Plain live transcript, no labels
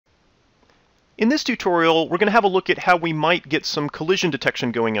In this tutorial, we're going to have a look at how we might get some collision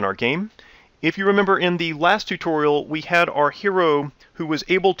detection going in our game. If you remember, in the last tutorial, we had our hero who was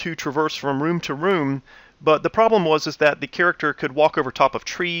able to traverse from room to room, but the problem was that the character could walk over top of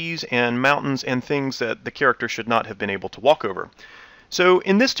trees and mountains and things that the character should not have been able to walk over. So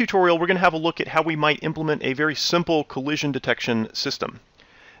in this tutorial, we're going to have a look at how we might implement a very simple collision detection system.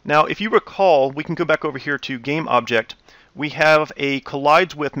 Now, if you recall, we can go back over here to Game Object. We have a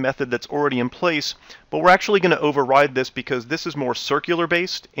collides with method that's already in place, but we're actually going to override this because this is more circular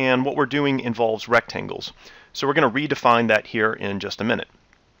based, and what we're doing involves rectangles. So we're going to redefine that here in just a minute.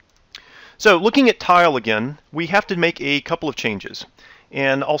 So looking at tile again, we have to make a couple of changes.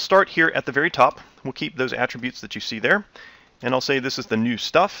 And I'll start here at the very top. We'll keep those attributes that you see there. And I'll say this is the new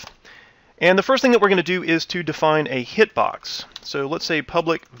stuff. And the first thing that we're going to do is to define a hitbox. So let's say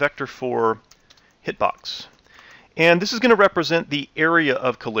public vector for hitbox. And this is going to represent the area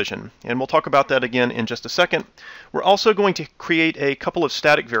of collision. And we'll talk about that again in just a second. We're also going to create a couple of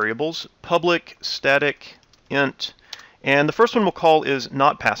static variables, public static int. And the first one we'll call is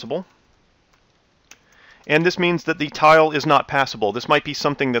not passable. And this means that the tile is not passable. This might be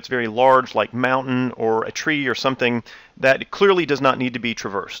something that's very large, like mountain or a tree or something that clearly does not need to be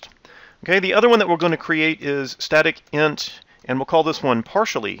traversed. Okay, the other one that we're going to create is static int, and we'll call this one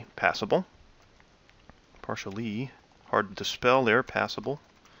partially passable. Partially, hard to spell there, passable.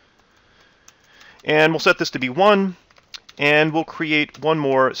 And we'll set this to be 1, and we'll create one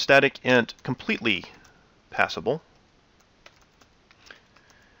more static int completely passable.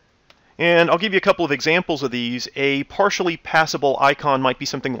 And I'll give you a couple of examples of these. A partially passable icon might be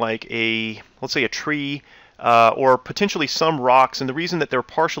something like let's say a tree, or potentially some rocks, and the reason that they're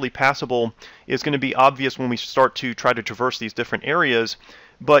partially passable is going to be obvious when we start to try to traverse these different areas,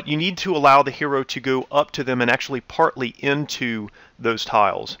 but you need to allow the hero to go up to them and actually partly into those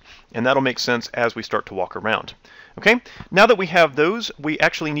tiles, and that'll make sense as we start to walk around. Okay, now that we have those, we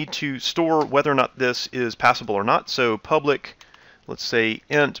actually need to store whether or not this is passable or not. So public, let's say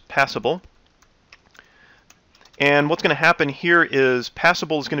int passable. And what's going to happen here is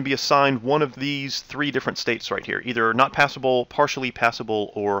passable is going to be assigned one of these three different states right here, either not passable, partially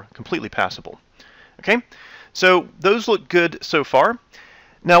passable, or completely passable. Okay, so those look good so far.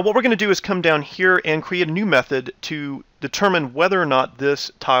 Now what we're going to do is come down here and create a new method to determine whether or not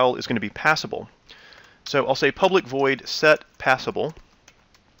this tile is going to be passable. So I'll say public void set passable.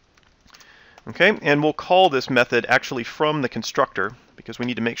 Okay, and we'll call this method actually from the constructor because we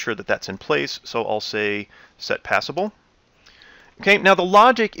need to make sure that that's in place. So I'll say set passable. Okay, now the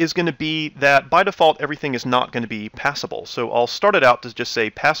logic is going to be that by default everything is not going to be passable. So I'll start it out to just say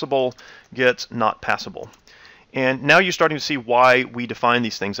passable gets not passable. And now you're starting to see why we define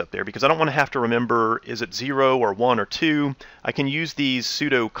these things up there, because I don't want to have to remember is it 0 or 1 or 2. I can use these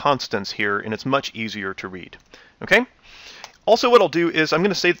pseudo constants here and it's much easier to read. Okay? Also what I'll do is I'm going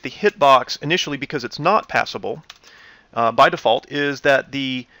to say that the hitbox initially, because it's not passable by default, is that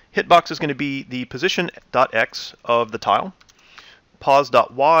the hitbox is going to be the position.x of the tile,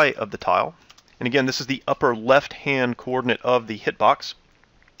 pos.y of the tile, and again this is the upper left hand coordinate of the hitbox,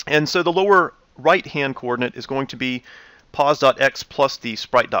 and so the lower right hand coordinate is going to be pos.x plus the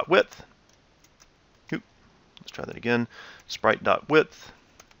sprite.width. Let's try that again, sprite.width.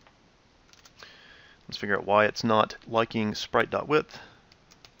 Let's figure out why it's not liking sprite.width.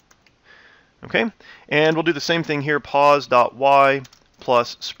 Okay, and we'll do the same thing here, pos.y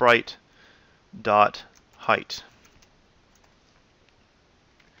plus sprite.height.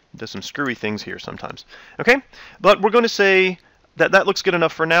 It does some screwy things here sometimes. Okay, but we're going to say that that looks good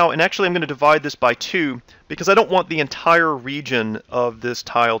enough for now, and actually I'm going to divide this by 2 because I don't want the entire region of this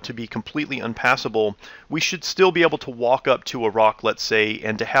tile to be completely unpassable. We should still be able to walk up to a rock, let's say,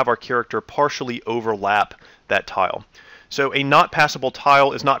 and to have our character partially overlap that tile. So a not passable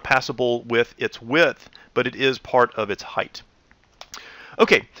tile is not passable with its width, but it is part of its height.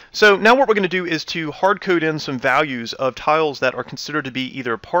 Okay, so now what we're going to do is to hard code in some values of tiles that are considered to be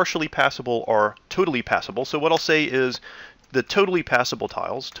either partially passable or totally passable. So what I'll say is the totally passable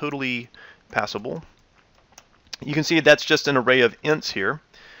tiles, totally passable. You can see that's just an array of ints here.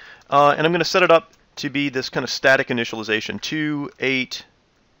 And I'm going to set it up to be this kind of static initialization, 2, 8,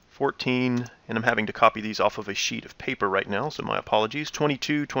 14, and I'm having to copy these off of a sheet of paper right now, so my apologies,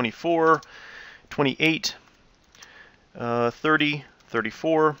 22, 24, 28, 30,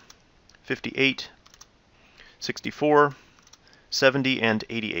 34, 58, 64, 70, and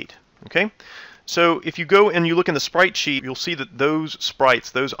 88. Okay? So if you go and you look in the sprite sheet, you'll see that those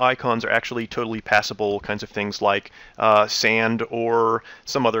sprites, those icons, are actually totally passable kinds of things like sand or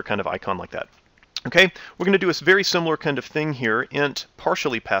some other kind of icon like that. Okay, we're going to do a very similar kind of thing here, int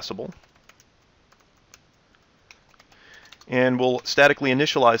partially passable. And we'll statically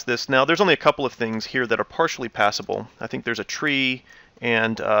initialize this. Now there's only a couple of things here that are partially passable. I think there's a tree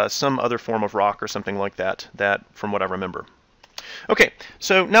and some other form of rock or something like that, from what I remember. Okay,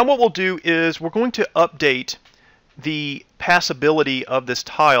 so now what we'll do is we're going to update the passability of this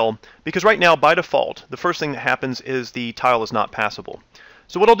tile, because right now by default the first thing that happens is the tile is not passable.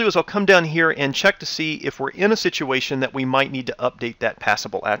 So what I'll do is I'll come down here and check to see if we're in a situation that we might need to update that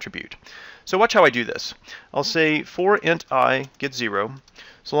passable attribute. So watch how I do this. I'll say for int I get 0,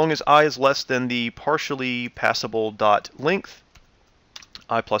 so long as I is less than the partially passable dot length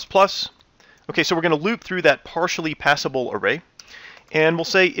I++. Okay, so we're going to loop through that partially passable array, and we'll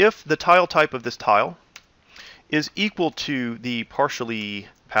say if the tile type of this tile is equal to the partially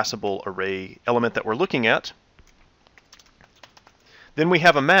passable array element that we're looking at, then we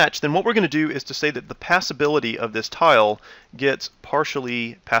have a match. Then what we're going to do is to say that the passability of this tile gets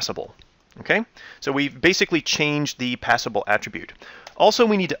partially passable. Okay, so we've basically changed the passable attribute. Also,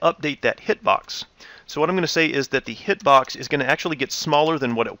 we need to update that hitbox. So what I'm going to say is that the hitbox is going to actually get smaller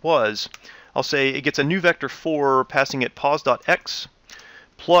than what it was. I'll say it gets a new vector 4 passing it pos.x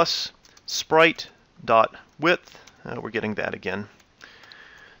plus sprite.width. We're getting that again.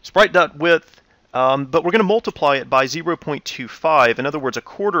 Sprite.width, but we're going to multiply it by 0.25, in other words, a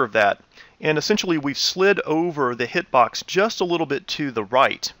quarter of that. And essentially we've slid over the hitbox just a little bit to the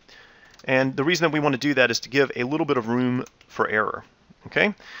right. And the reason that we want to do that is to give a little bit of room for error.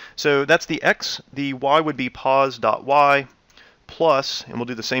 Okay, so that's the x. The y would be pos.y plus, and we'll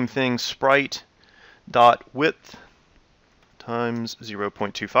do the same thing, sprite.width times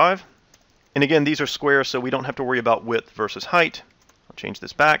 0.25. And again, these are squares, so we don't have to worry about width versus height. I'll change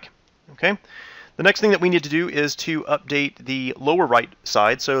this back. Okay. The next thing that we need to do is to update the lower right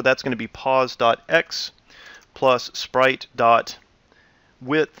side, so that's going to be pos.x plus sprite.width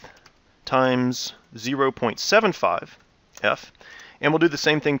times 0.75 f. And we'll do the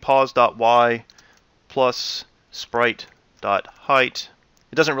same thing, pos.y plus sprite.height.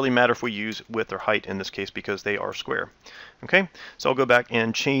 It doesn't really matter if we use width or height in this case because they are square. Okay, so I'll go back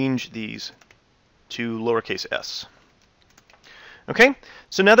and change these to lowercase s. Okay,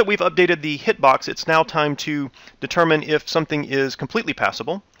 so now that we've updated the hitbox, it's now time to determine if something is completely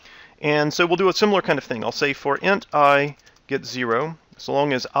passable. And so we'll do a similar kind of thing. I'll say for int I get 0, so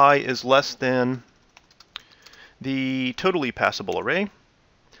long as I is less than the totally passable array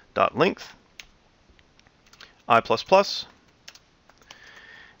dot length I++.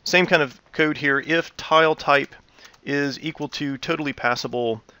 Same kind of code here. If tile type is equal to totally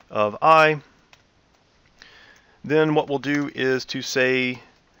passable of I, then what we'll do is to say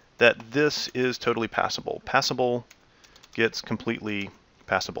that this is totally passable. Passable gets completely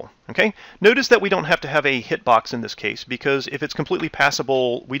passable. Okay? Notice that we don't have to have a hitbox in this case, because if it's completely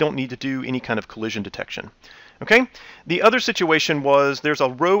passable, we don't need to do any kind of collision detection. Okay? The other situation was there's a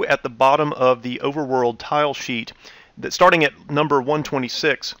row at the bottom of the overworld tile sheet that's starting at number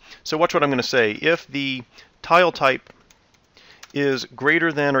 126. So watch what I'm going to say. If the tile type is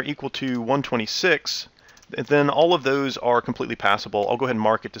greater than or equal to 126, then all of those are completely passable. I'll go ahead and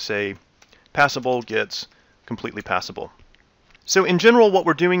mark it to say passable gets completely passable. So in general, what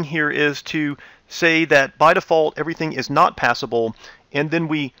we're doing here is to say that by default everything is not passable, and then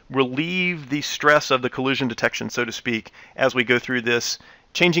we relieve the stress of the collision detection, so to speak, as we go through this,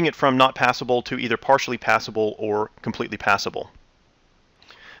 changing it from not passable to either partially passable or completely passable.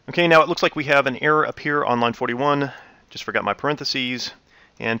 Okay, now it looks like we have an error up here on line 41. Just forgot my parentheses,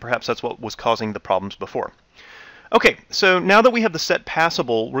 and perhaps that's what was causing the problems before. Okay, so now that we have the set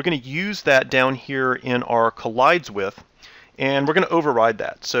passable, we're going to use that down here in our collides with, and we're going to override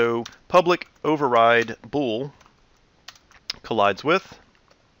that. So public override bool collides with,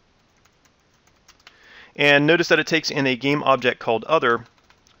 and notice that it takes in a game object called other.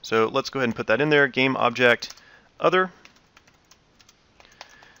 So let's go ahead and put that in there, game object other.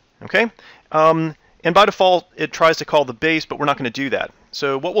 Okay, and by default it tries to call the base, but we're not going to do that.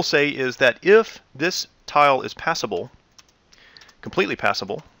 So what we'll say is that if this tile is passable, completely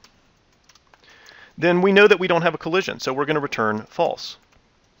passable, then we know that we don't have a collision, so we're going to return false.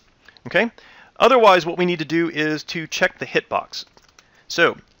 Okay? Otherwise, what we need to do is to check the hitbox.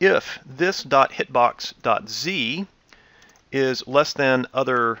 So if this.hitbox.z is less than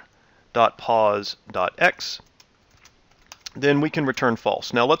other.pos.x, then we can return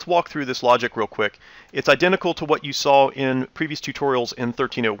false. Now let's walk through this logic real quick. It's identical to what you saw in previous tutorials in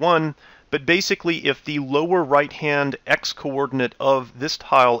 1301, but basically if the lower right-hand x coordinate of this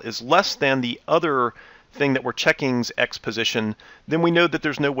tile is less than the other thing that we're checking's x position, then we know that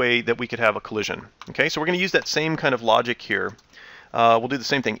there's no way that we could have a collision. Okay, so we're going to use that same kind of logic here. We'll do the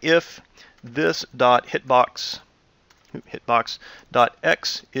same thing. If this.hitbox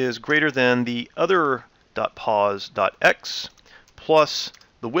hitbox.x is greater than the other.pause.x plus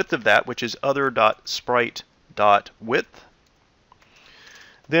the width of that, which is other.sprite.width,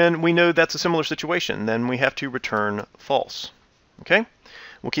 then we know that's a similar situation. Then we have to return false. Okay?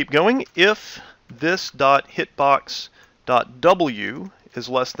 We'll keep going. If this.hitbox.w is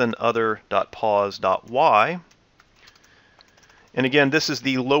less than other.pause.y, and again, this is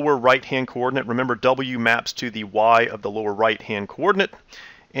the lower right-hand coordinate. Remember, w maps to the y of the lower right-hand coordinate.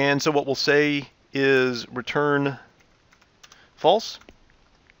 And so what we'll say is return false.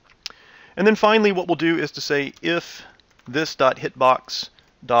 And then finally, what we'll do is to say if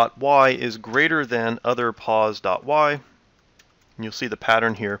this.hitbox.y is greater than other.pause.y, and you'll see the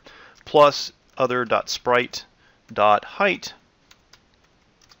pattern here, plus other.sprite.height,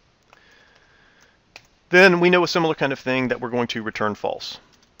 then we know a similar kind of thing that we're going to return false.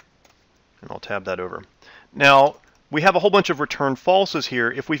 And I'll tab that over. Now, we have a whole bunch of return falses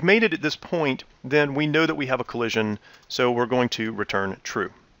here. If we've made it at this point, then we know that we have a collision, so we're going to return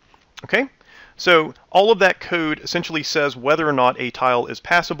true. Okay? So all of that code essentially says whether or not a tile is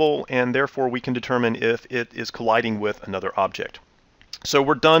passable, and therefore we can determine if it is colliding with another object. So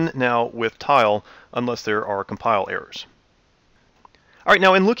we're done now with tile, unless there are compile errors. All right,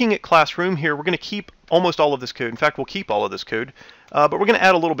 now in looking at classroom here, we're going to keep almost all of this code. In fact, we'll keep all of this code, but we're going to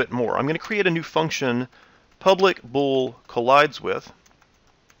add a little bit more. I'm going to create a new function, public bool collides with,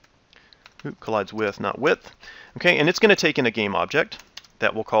 not width. Okay, and it's going to take in a game object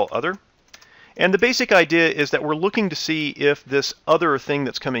that we'll call other. And the basic idea is that we're looking to see if this other thing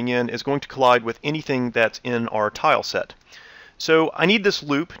that's coming in is going to collide with anything that's in our tile set. So I need this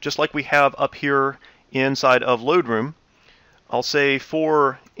loop, just like we have up here inside of load room. I'll say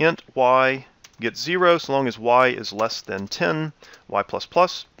for int y gets 0 so long as y is less than 10, y++.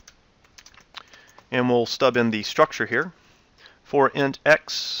 And we'll stub in the structure here. For int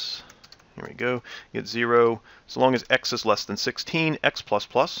x, here we go, gets 0 so long as x is less than 16, x++.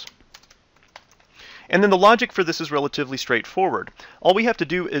 And then the logic for this is relatively straightforward. All we have to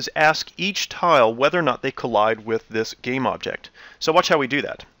do is ask each tile whether or not they collide with this game object. So watch how we do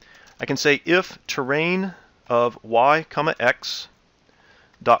that. I can say if terrain of y, x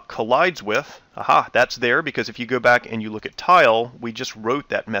dot collides with, aha, that's there because if you go back and you look at tile, we just wrote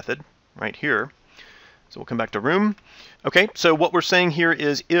that method right here. So we'll come back to room. Okay, so what we're saying here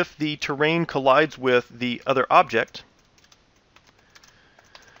is if the terrain collides with the other object,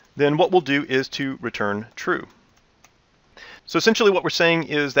 then what we'll do is to return true. So essentially what we're saying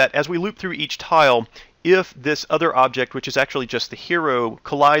is that as we loop through each tile, if this other object, which is actually just the hero,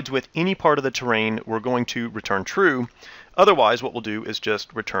 collides with any part of the terrain, we're going to return true. Otherwise, what we'll do is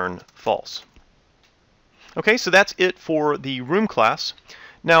just return false. Okay, so that's it for the room class.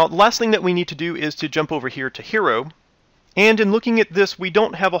 Now, the last thing that we need to do is to jump over here to hero. And in looking at this, we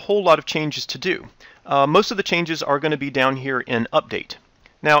don't have a whole lot of changes to do. Most of the changes are going to be down here in update.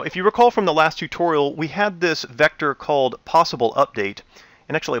 Now, if you recall from the last tutorial, we had this vector called passable update.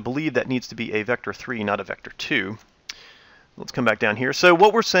 And actually, I believe that needs to be a vector 3, not a vector 2. Let's come back down here. So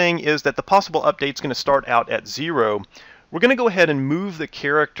what we're saying is that the passable update is going to start out at 0. We're going to go ahead and move the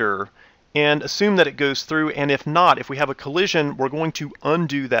character and assume that it goes through. And if not, if we have a collision, we're going to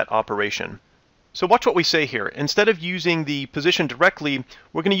undo that operation. So watch what we say here. Instead of using the position directly,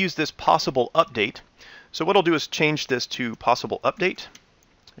 we're going to use this passable update. So what I'll do is change this to passable update.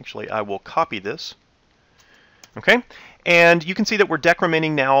 Actually, I will copy this. Okay, and you can see that we're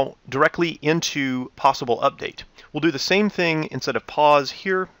decrementing now directly into passable update. We'll do the same thing instead of pause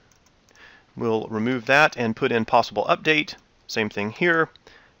here. We'll remove that and put in passable update. Same thing here,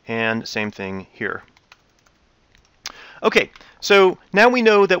 and same thing here. Okay, so now we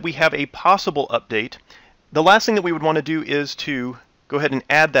know that we have a passable update. The last thing that we would want to do is to go ahead and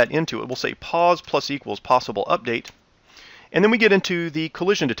add that into it. We'll say pause plus equals passable update. And then we get into the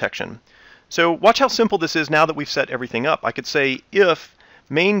collision detection. So watch how simple this is now that we've set everything up. I could say if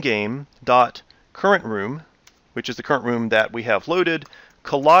main game dot current room, which is the current room that we have loaded,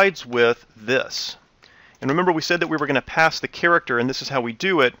 collides with this. And remember we said that we were going to pass the character, and this is how we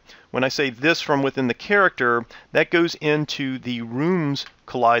do it. When I say this from within the character, that goes into the rooms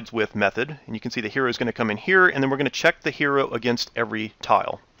collides with method. And you can see the hero is going to come in here, and then we're going to check the hero against every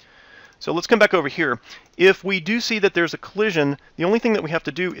tile. So let's come back over here. If we do see that there's a collision, the only thing that we have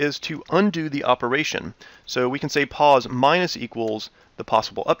to do is to undo the operation. So we can say pause minus equals the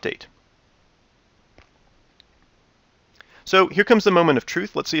passable update. So here comes the moment of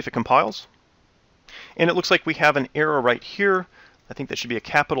truth. Let's see if it compiles. And it looks like we have an error right here. I think that should be a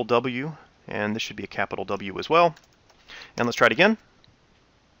capital W, and this should be a capital W as well. And let's try it again.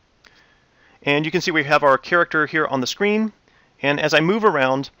 And you can see we have our character here on the screen. And as I move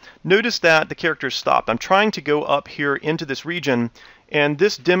around, notice that the character's stopped. I'm trying to go up here into this region, and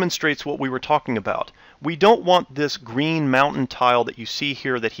this demonstrates what we were talking about. We don't want this green mountain tile that you see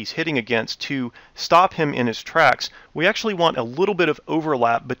here that he's hitting against to stop him in his tracks. We actually want a little bit of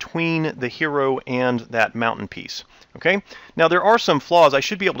overlap between the hero and that mountain piece. Okay? Now there are some flaws. I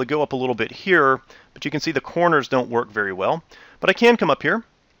should be able to go up a little bit here, but you can see the corners don't work very well. But I can come up here,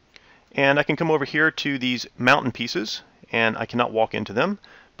 and I can come over here to these mountain pieces, and I cannot walk into them,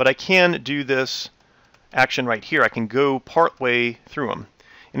 but I can do this action right here. I can go part way through them.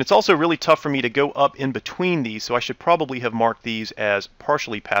 And it's also really tough for me to go up in between these, so I should probably have marked these as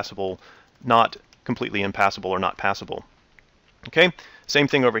partially passable, not completely impassable or not passable. Okay, same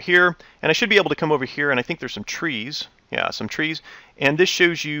thing over here, and I should be able to come over here, and I think there's some trees. Yeah, some trees, and this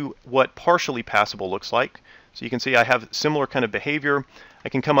shows you what partially passable looks like. So you can see I have similar kind of behavior. I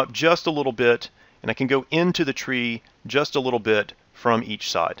can come up just a little bit, and I can go into the tree just a little bit from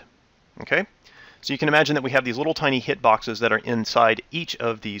each side. Okay? So you can imagine that we have these little tiny hitboxes that are inside each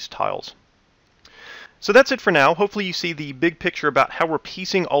of these tiles. So that's it for now. Hopefully you see the big picture about how we're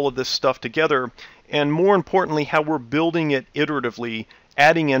piecing all of this stuff together, and more importantly, how we're building it iteratively,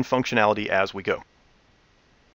 adding in functionality as we go.